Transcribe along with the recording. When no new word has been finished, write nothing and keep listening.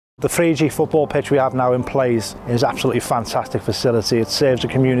The 3G football pitch we have now in place is absolutely fantastic facility. It serves the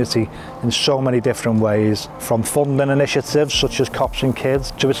community in so many different ways, from funding initiatives such as Cops and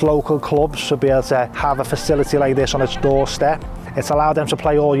Kids to its local clubs to be able to have a facility like this on its doorstep. It's allowed them to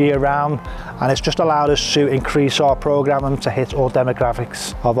play all year round, and it's just allowed us to increase our programming to hit all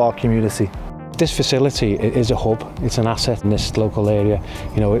demographics of our community. This facility is a hub, it's an asset in this local area,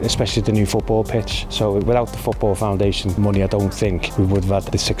 you know, especially the new football pitch. So without the Football Foundation money, I don't think we would have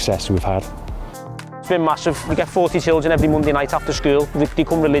had the success we've had. It's been massive. We get 40 children every Monday night after school. They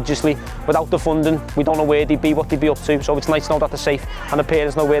come religiously. Without the funding, we don't know where they'd be, what they'd be up to. So it's nice to know that they're safe and the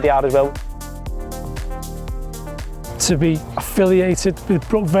parents know where they are as well. To be affiliated with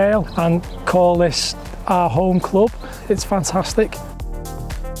Brookvale and call this our home club, it's fantastic.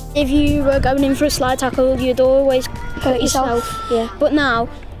 If you were going in for a slide tackle, you'd always hurt yourself. Yeah. But now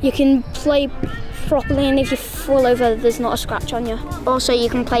you can play properly, and if you fall over, there's not a scratch on you. Also, you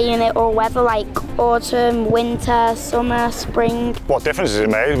can play in it all weather, like autumn, winter, summer, spring. What difference has it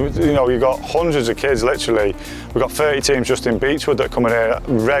made? You know, you've got hundreds of kids, literally. We've got 30 teams just in Beechwood that come in here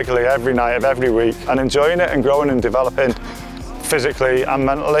regularly every night of every week and enjoying it and growing and developing physically and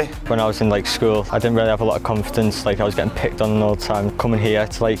mentally. When I was in school, I didn't really have a lot of confidence. I was getting picked on all the time. Coming here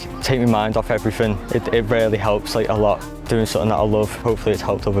to take my mind off everything, it really helps a lot. Doing something that I love, hopefully it's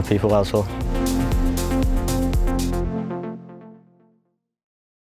helped other people as well.